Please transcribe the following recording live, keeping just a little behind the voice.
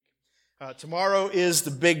Tomorrow is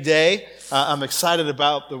the big day. I'm excited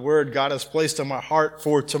about the word God has placed on my heart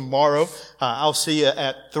for tomorrow. I'll see you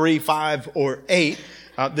at 3, 5, or 8.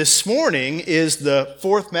 This morning is the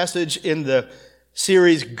fourth message in the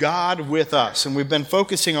series, God with Us. And we've been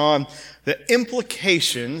focusing on the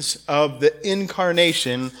implications of the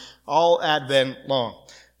incarnation all Advent long.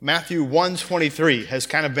 Matthew 1:23 has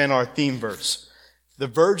kind of been our theme verse. The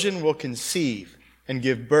virgin will conceive and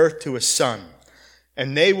give birth to a son,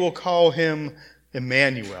 and they will call him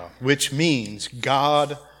Emmanuel, which means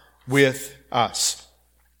God with us.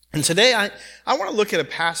 And today I want to look at a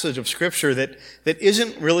passage of Scripture that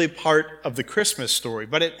isn't really part of the Christmas story,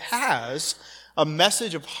 but it has a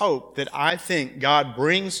message of hope that I think God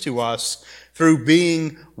brings to us through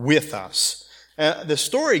being with us. The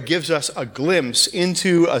story gives us a glimpse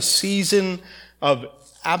into a season of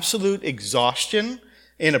absolute exhaustion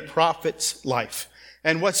in a prophet's life.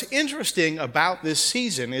 And what's interesting about this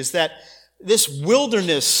season is that this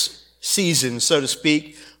wilderness season, so to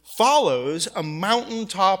speak, follows a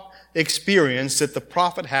mountaintop experience that the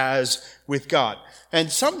prophet has with God.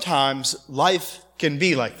 And sometimes life can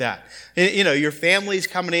be like that. You know, your family's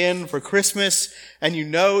coming in for Christmas and you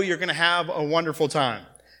know you're going to have a wonderful time.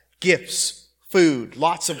 Gifts, food,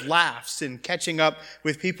 lots of laughs, and catching up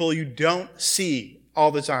with people you don't see all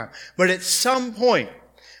the time. But at some point,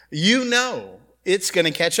 you know it's going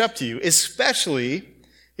to catch up to you, especially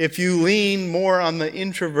if you lean more on the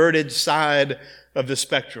introverted side of the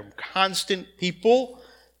spectrum. Constant people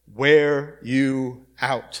wear you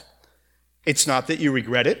out. It's not that you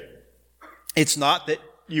regret it. It's not that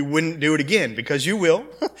you wouldn't do it again, because you will.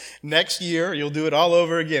 Next year, you'll do it all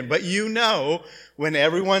over again. But you know when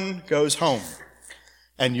everyone goes home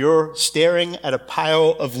and you're staring at a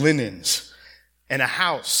pile of linens and a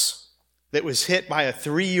house that was hit by a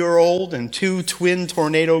 3-year-old and 2 twin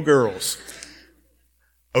tornado girls.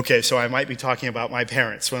 Okay, so I might be talking about my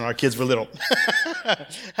parents when our kids were little.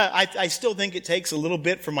 I still think it takes a little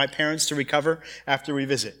bit for my parents to recover after we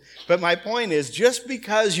visit. But my point is, just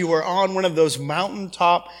because you are on one of those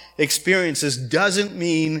mountaintop experiences doesn't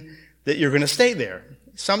mean that you're going to stay there.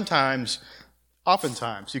 Oftentimes,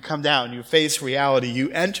 you come down, you face reality, you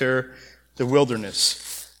enter the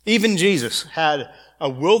wilderness. Even Jesus had a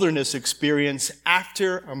wilderness experience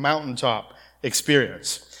after a mountaintop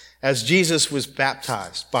experience. As Jesus was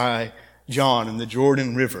baptized by John in the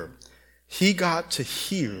Jordan River, he got to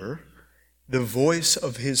hear the voice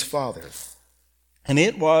of his Father. And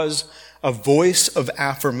it was a voice of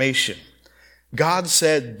affirmation. God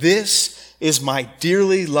said, "This is my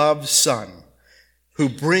dearly loved Son, who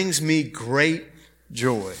brings me great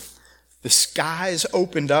joy." The skies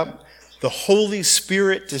opened up. The Holy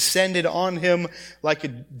Spirit descended on him like a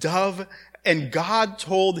dove, and God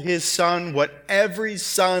told his Son what every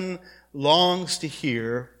son longs to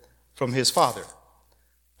hear from his Father.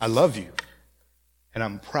 I love you, and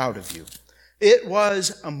I'm proud of you. It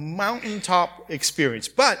was a mountaintop experience.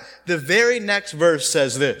 But the very next verse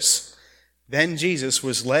says this: then Jesus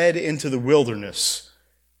was led into the wilderness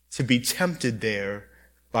to be tempted there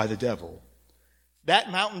by the devil.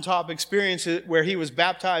 That mountaintop experience where he was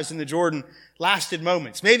baptized in the Jordan lasted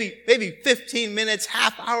moments, maybe 15 minutes,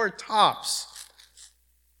 half hour tops.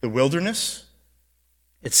 The wilderness,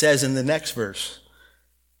 it says in the next verse,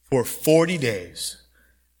 for 40 days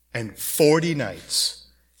and 40 nights,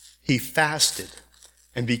 he fasted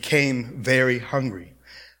and became very hungry.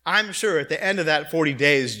 I'm sure at the end of that 40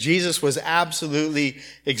 days, Jesus was absolutely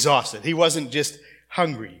exhausted. He wasn't just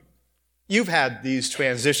hungry. You've had these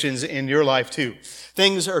transitions in your life too.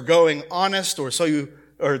 Things are going honest, or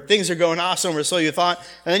things are going awesome, or so you thought,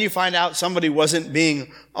 and then you find out somebody wasn't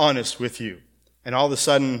being honest with you. And all of a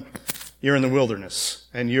sudden, you're in the wilderness,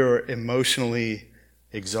 and you're emotionally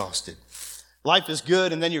exhausted. Life is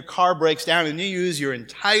good, and then your car breaks down, and you use your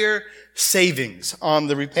entire savings on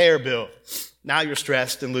the repair bill. Now you're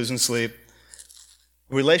stressed and losing sleep.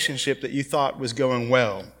 A relationship that you thought was going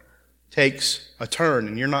well takes a turn,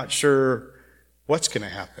 and you're not sure what's going to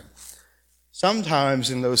happen.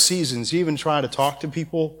 Sometimes in those seasons, you even try to talk to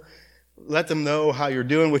people, let them know how you're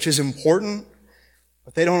doing, which is important,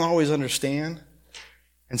 but they don't always understand.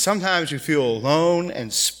 And sometimes you feel alone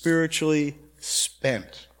and spiritually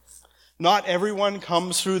spent. Not everyone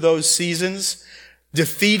comes through those seasons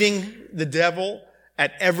defeating the devil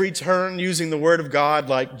at every turn using the Word of God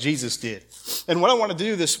like Jesus did. And what I want to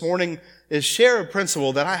do this morning is share a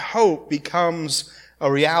principle that I hope becomes a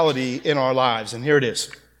reality in our lives. And here it is.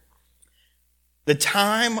 The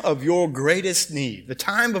time of your greatest need, the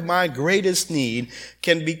time of my greatest need,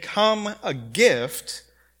 can become a gift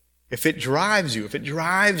if it drives you, if it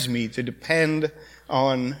drives me to depend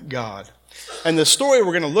on God. And the story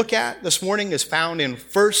we're going to look at this morning is found in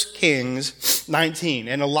 1 Kings 19.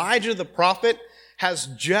 And Elijah the prophet has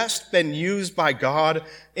just been used by God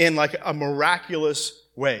in like a miraculous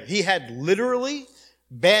way. He had literally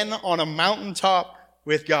been on a mountaintop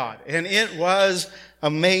with God, and it was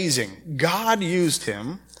amazing. God used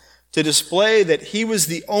him to display that he was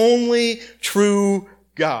the only true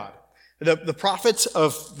God. The prophets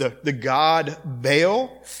of the god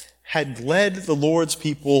Baal had led the Lord's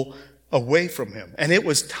people away from him, and it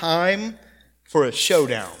was time for a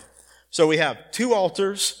showdown. So we have 2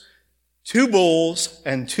 altars, 2 bulls,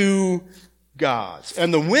 and 2 gods.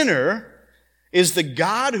 And the winner is the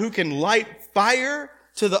God who can light fire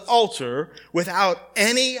to the altar without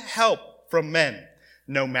any help from men.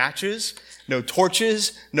 No matches, no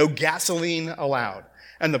torches, no gasoline allowed.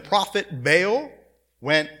 And the prophet Baal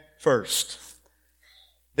went first.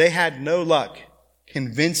 They had no luck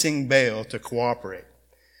convincing Baal to cooperate.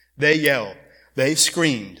 They yelled, they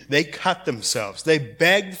screamed, they cut themselves, they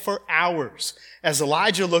begged for hours as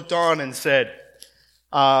Elijah looked on and said,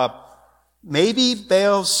 maybe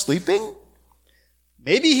Baal's sleeping?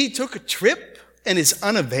 Maybe he took a trip and is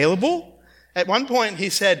unavailable? At one point he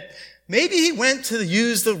said, maybe he went to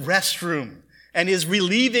use the restroom and is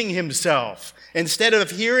relieving himself instead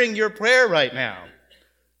of hearing your prayer right now.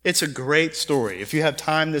 It's a great story. If you have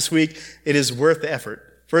time this week, it is worth the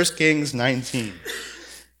effort. 1 Kings 19.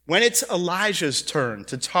 When it's Elijah's turn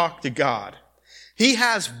to talk to God, he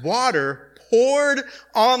has water poured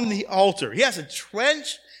on the altar. He has a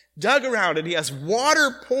trench dug around it. He has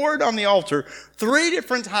water poured on the altar 3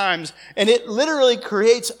 different times, and it literally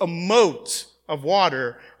creates a moat of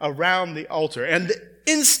water around the altar. And the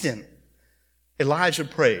instant Elijah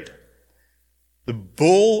prayed, the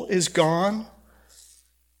bull is gone.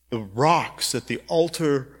 The rocks that the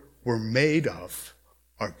altar were made of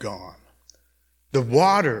are gone. The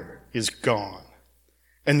water is gone.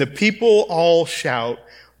 And the people all shout,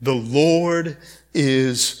 the Lord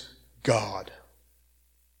is God.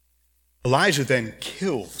 Elijah then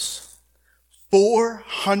kills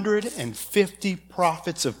 450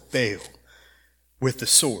 prophets of Baal with the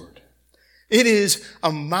sword. It is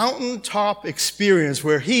a mountaintop experience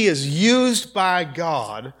where he is used by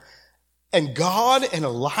God, and God and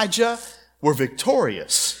Elijah were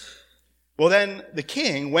victorious. Well, then the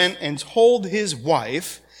king went and told his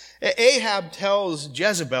wife. Ahab tells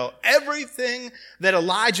Jezebel everything that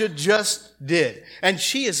Elijah just did, and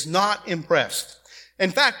she is not impressed.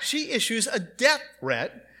 In fact, she issues a death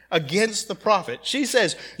threat against the prophet. She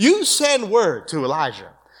says, you send word to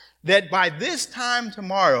Elijah that by this time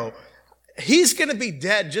tomorrow, he's going to be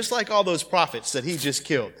dead just like all those prophets that he just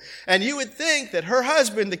killed. And you would think that her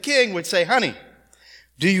husband, the king, would say, honey,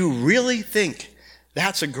 do you really think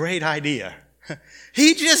that's a great idea?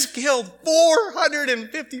 He just killed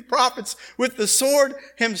 450 prophets with the sword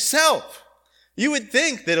himself. You would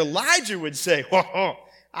think that Elijah would say, whoa,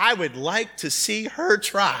 I would like to see her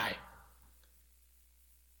try.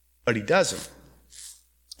 But he doesn't.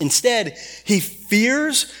 Instead, he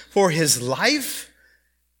fears for his life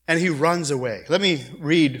and he runs away. Let me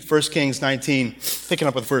read 1 Kings 19, picking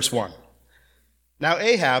up with verse 1. Now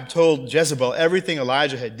Ahab told Jezebel everything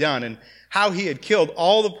Elijah had done and how he had killed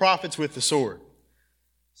all the prophets with the sword.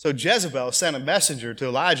 So Jezebel sent a messenger to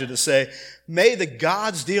Elijah to say, may the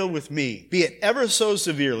gods deal with me, be it ever so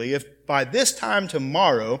severely, if by this time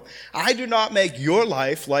tomorrow I do not make your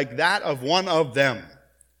life like that of one of them.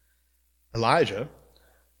 Elijah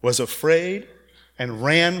was afraid and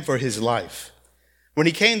ran for his life. When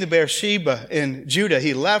he came to Beersheba in Judah,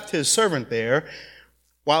 he left his servant there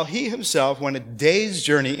while he himself went a day's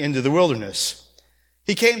journey into the wilderness.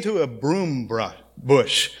 He came to a broom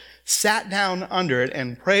bush, sat down under it,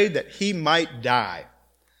 and prayed that he might die.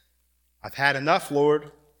 I've had enough,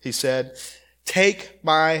 Lord, he said. Take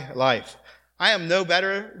my life. I am no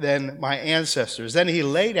better than my ancestors. Then he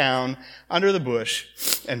lay down under the bush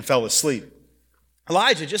and fell asleep.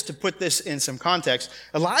 Elijah, just to put this in some context,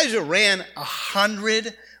 Elijah ran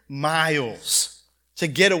 100 miles to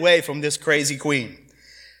get away from this crazy queen.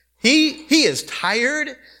 He is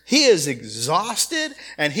tired, he is exhausted,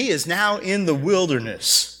 and he is now in the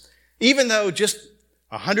wilderness. Even though just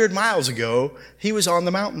 100 miles ago, he was on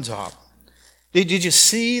the mountaintop. Did you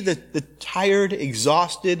see the tired,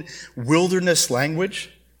 exhausted wilderness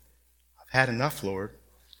language? I've had enough, Lord.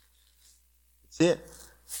 That's it.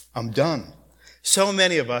 I'm done. So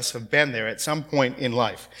many of us have been there at some point in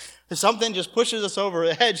life. Something just pushes us over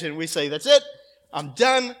the edge and we say, that's it. I'm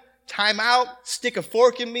done. Time out. Stick a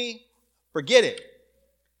fork in me. Forget it.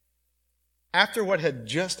 After what had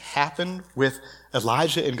just happened with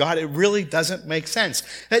Elijah and God, it really doesn't make sense.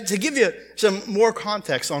 To give you some more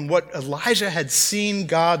context on what Elijah had seen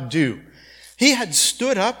God do, he had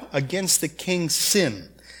stood up against the king's sin.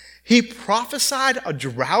 He prophesied a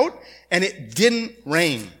drought, and it didn't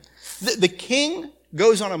rain. The king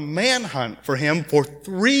goes on a manhunt for him for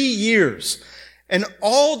 3 years. And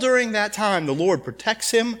all during that time, the Lord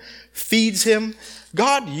protects him, feeds him.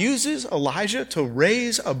 God uses Elijah to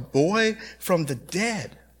raise a boy from the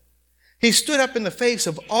dead. He stood up in the face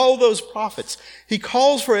of all those prophets. He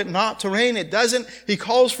calls for it not to rain. It doesn't. He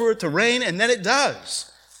calls for it to rain, and then it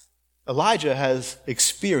does. Elijah has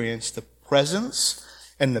experienced the presence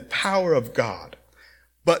and the power of God.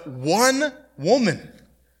 But one woman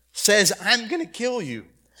says, I'm going to kill you.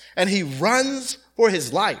 And he runs for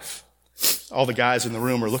his life. All the guys in the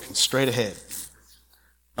room are looking straight ahead.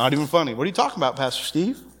 Not even funny. What are you talking about, Pastor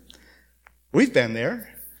Steve? We've been there.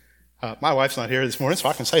 My wife's not here this morning, so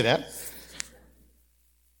I can say that.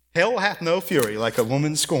 Hell hath no fury like a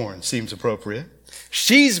woman scorned seems appropriate.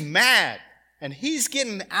 She's mad, and he's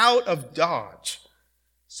getting out of Dodge.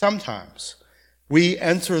 Sometimes we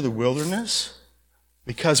enter the wilderness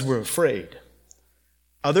because we're afraid.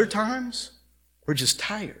 Other times, we're just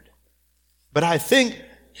tired. But I think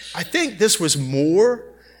this was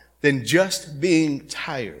more than just being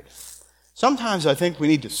tired. Sometimes I think we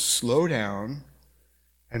need to slow down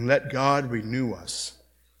and let God renew us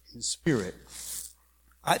in spirit.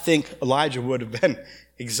 I think Elijah would have been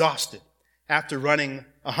exhausted after running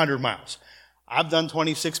 100 miles. I've done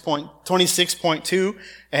 26.2,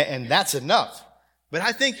 and that's enough. But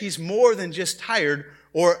I think he's more than just tired,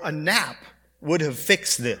 or a nap would have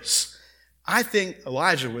fixed this. I think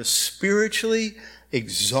Elijah was spiritually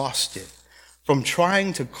exhausted from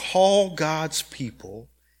trying to call God's people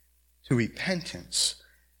to repentance,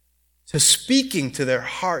 to speaking to their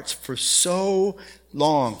hearts for so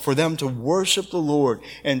long, for them to worship the Lord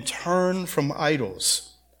and turn from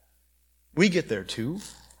idols. We get there too.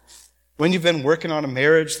 When you've been working on a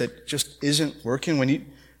marriage that just isn't working,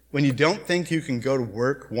 when you don't think you can go to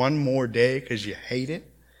work one more day because you hate it,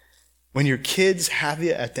 when your kids have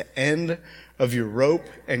you at the end of your rope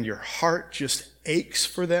and your heart just aches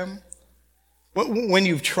for them, when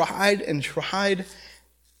you've tried and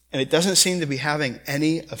it doesn't seem to be having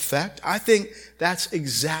any effect, I think that's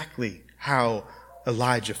exactly how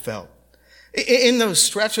Elijah felt. In those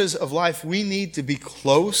stretches of life, we need to be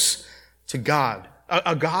close to God,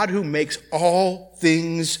 a God who makes all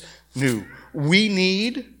things new. We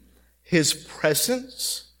need His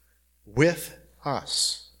presence with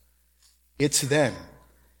us. It's then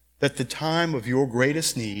that the time of your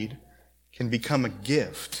greatest need can become a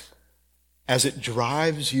gift as it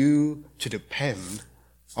drives you to depend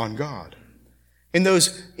on God. In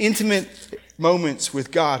those intimate moments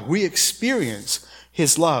with God, we experience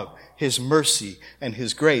His love, His mercy, and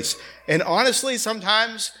His grace. And honestly,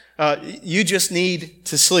 sometimes you just need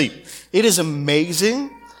to sleep. It is amazing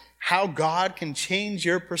how God can change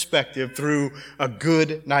your perspective through a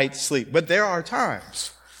good night's sleep. But there are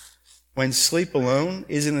times when sleep alone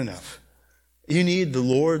isn't enough. You need the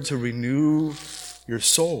Lord to renew your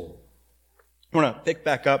soul. I want to pick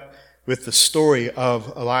back up with the story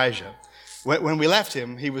of Elijah. When we left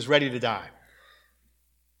him, he was ready to die.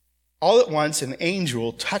 All at once, an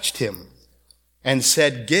angel touched him and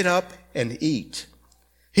said, "Get up and eat."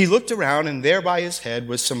 He looked around, and there by his head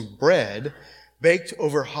was some bread baked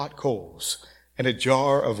over hot coals and a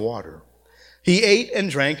jar of water. He ate and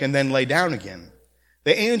drank and then lay down again.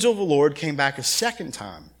 The angel of the Lord came back a second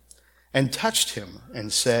time and touched him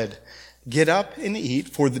and said, "Get up and eat,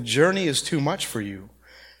 for the journey is too much for you."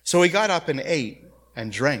 So he got up and ate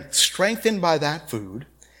and drank. Strengthened by that food,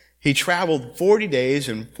 he traveled 40 days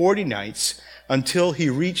and 40 nights until he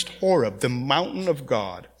reached Horeb, the mountain of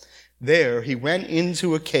God. There he went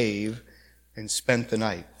into a cave and spent the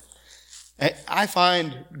night. And I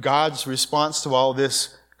find God's response to all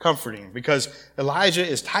this comforting, because Elijah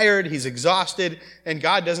is tired, he's exhausted, and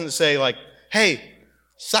God doesn't say like, "Hey,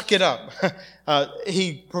 suck it up."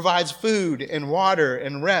 He provides food and water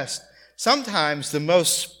and rest. Sometimes the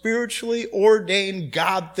most spiritually ordained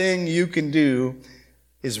God thing you can do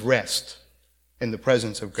is rest in the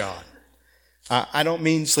presence of God. I don't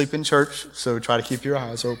mean sleep in church, so try to keep your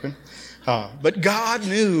eyes open. But God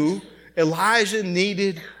knew Elijah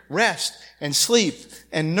needed rest and sleep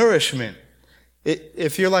and nourishment.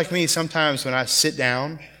 If you're like me, sometimes when I sit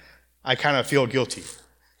down, I kind of feel guilty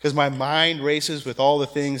because my mind races with all the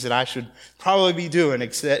things that I should probably be doing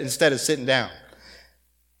instead of sitting down.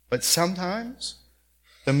 But sometimes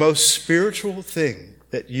the most spiritual thing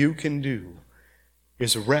that you can do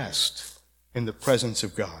is rest in the presence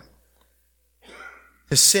of God.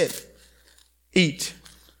 To sit eat,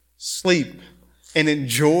 sleep, and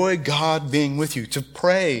enjoy God being with you, to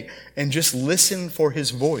pray and just listen for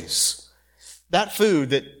his voice. That food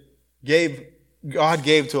that God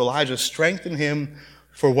gave to Elijah strengthened him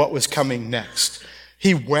for what was coming next.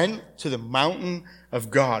 He went to the mountain of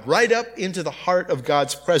God, right up into the heart of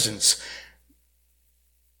God's presence.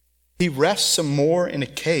 He rests some more in a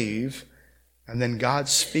cave, and then God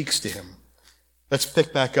speaks to him. Let's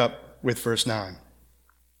pick back up with verse 9.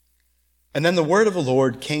 And then the word of the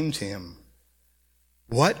Lord came to him.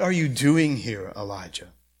 What are you doing here, Elijah?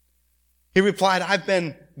 He replied, I've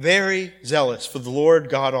been very zealous for the Lord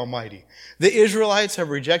God Almighty. The Israelites have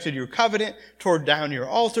rejected your covenant, torn down your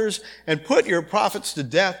altars, and put your prophets to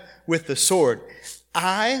death with the sword.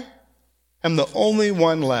 I am the only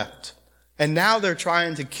one left, and now they're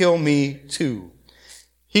trying to kill me too.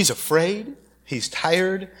 He's afraid, he's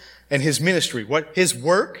tired, and his ministry, his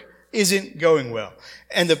work isn't going well.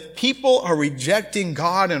 And the people are rejecting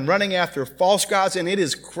God and running after false gods, and it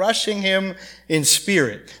is crushing him in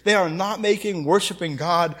spirit. They are not making worshiping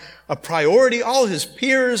God a priority. All his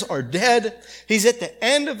peers are dead. He's at the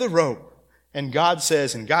end of the rope. And God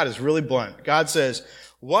says, and God is really blunt, God says,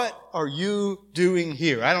 what are you doing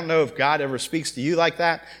here? I don't know if God ever speaks to you like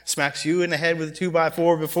that, smacks you in the head with a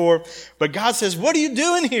 2x4 before, but God says, what are you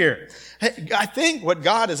doing here? I think what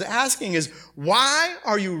God is asking is, why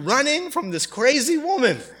are you running from this crazy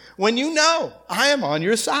woman when you know I am on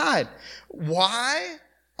your side? Why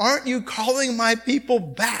aren't you calling my people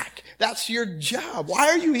back? That's your job. Why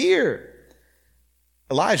are you here?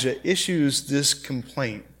 Elijah issues this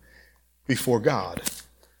complaint before God,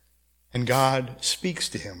 and God speaks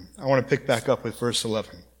to him. I want to pick back up with verse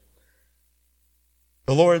 11.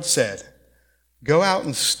 The Lord said, go out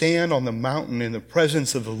and stand on the mountain in the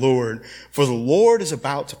presence of the Lord, for the Lord is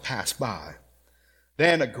about to pass by.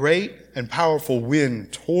 Then a great and powerful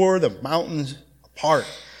wind tore the mountains apart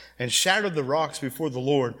and shattered the rocks before the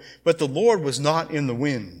Lord, but the Lord was not in the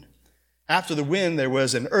wind. After the wind there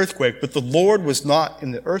was an earthquake, but the Lord was not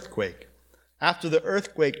in the earthquake. After the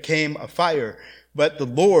earthquake came a fire, but the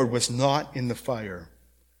Lord was not in the fire.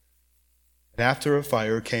 And after a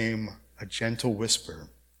fire came a gentle whisper.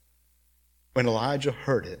 When Elijah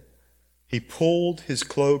heard it, he pulled his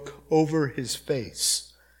cloak over his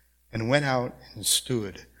face and went out and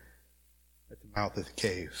stood at the mouth of the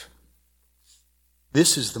cave.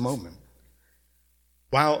 This is the moment.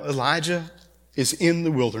 While Elijah is in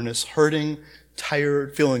the wilderness, hurting,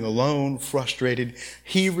 tired, feeling alone, frustrated,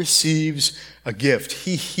 he receives a gift.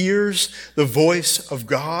 He hears the voice of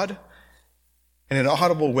God in an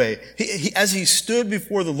audible way. As he stood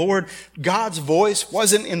before the Lord, God's voice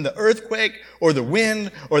wasn't in the earthquake or the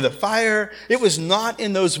wind or the fire. It was not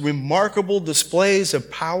in those remarkable displays of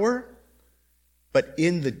power, but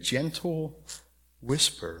in the gentle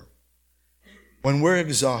whisper. When we're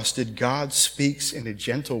exhausted, God speaks in a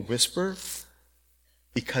gentle whisper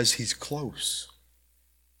because he's close.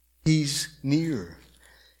 He's near.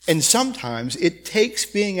 And sometimes it takes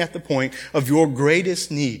being at the point of your greatest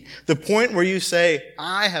need, the point where you say,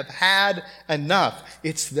 I have had enough.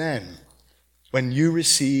 It's then when you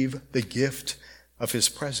receive the gift of his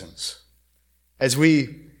presence. As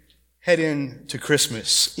we head into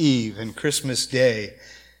Christmas Eve and Christmas Day,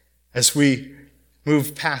 as we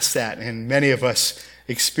move past that, and many of us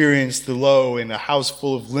experience the low in a house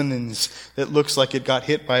full of linens that looks like it got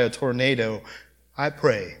hit by a tornado, I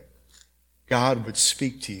pray God would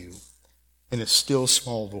speak to you in a still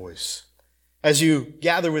small voice. As you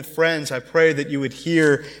gather with friends, I pray that you would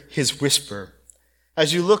hear his whisper.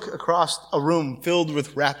 As you look across a room filled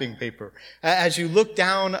with wrapping paper, as you look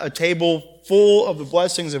down a table full of the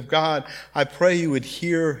blessings of God, I pray you would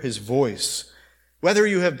hear his voice. Whether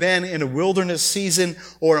you have been in a wilderness season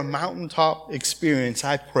or a mountaintop experience,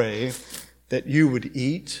 I pray that you would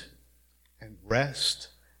eat and rest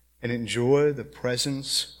and enjoy the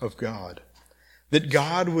presence of God. That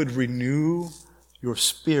God would renew your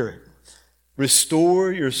spirit,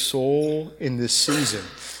 restore your soul in this season.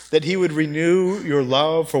 That he would renew your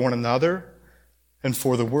love for one another and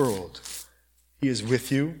for the world. He is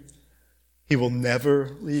with you. He will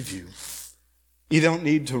never leave you. You don't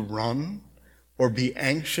need to run or be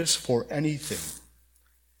anxious for anything.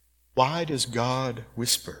 Why does God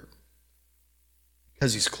whisper?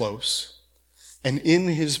 Because he's close. And in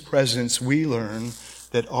his presence we learn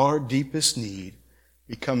that our deepest need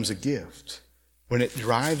becomes a gift when it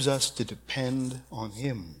drives us to depend on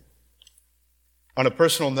him. On a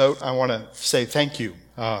personal note, I want to say thank you.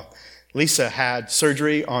 Lisa had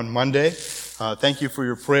surgery on Monday. Thank you for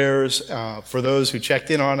your prayers, for those who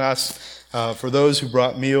checked in on us, for those who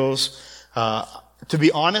brought meals. To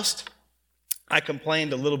be honest, I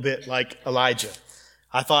complained a little bit like Elijah.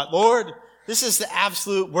 I thought, Lord, this is the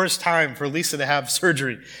absolute worst time for Lisa to have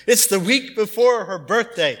surgery. It's the week before her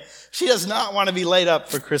birthday. She does not want to be laid up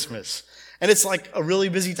for Christmas. And it's like a really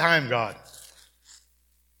busy time, God.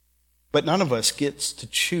 But none of us gets to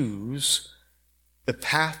choose the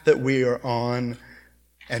path that we are on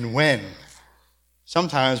and when.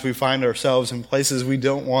 Sometimes we find ourselves in places we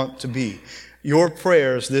don't want to be. Your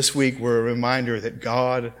prayers this week were a reminder that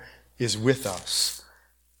God is with us.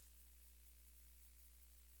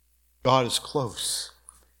 God is close.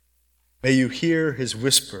 May you hear his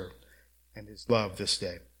whisper and his love this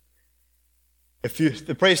day. If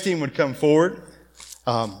the praise team would come forward,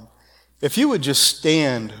 if you would just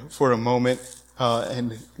stand for a moment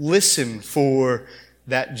and listen for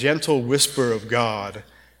that gentle whisper of God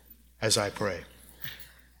as I pray.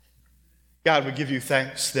 God, we give you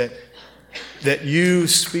thanks that you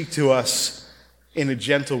speak to us in a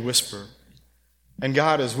gentle whisper. And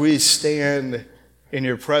God, as we stand in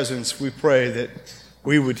your presence, we pray that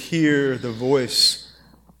we would hear the voice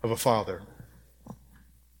of a father.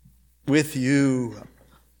 With you,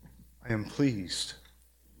 I am pleased.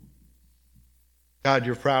 God,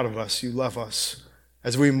 you're proud of us. You love us.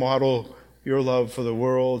 As we model your love for the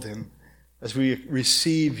world and as we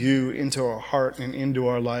receive you into our heart and into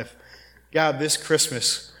our life, God, this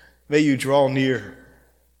Christmas, may you draw near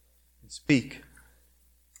and speak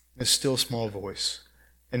in a still small voice.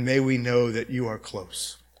 And may we know that you are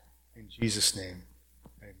close. In Jesus' name.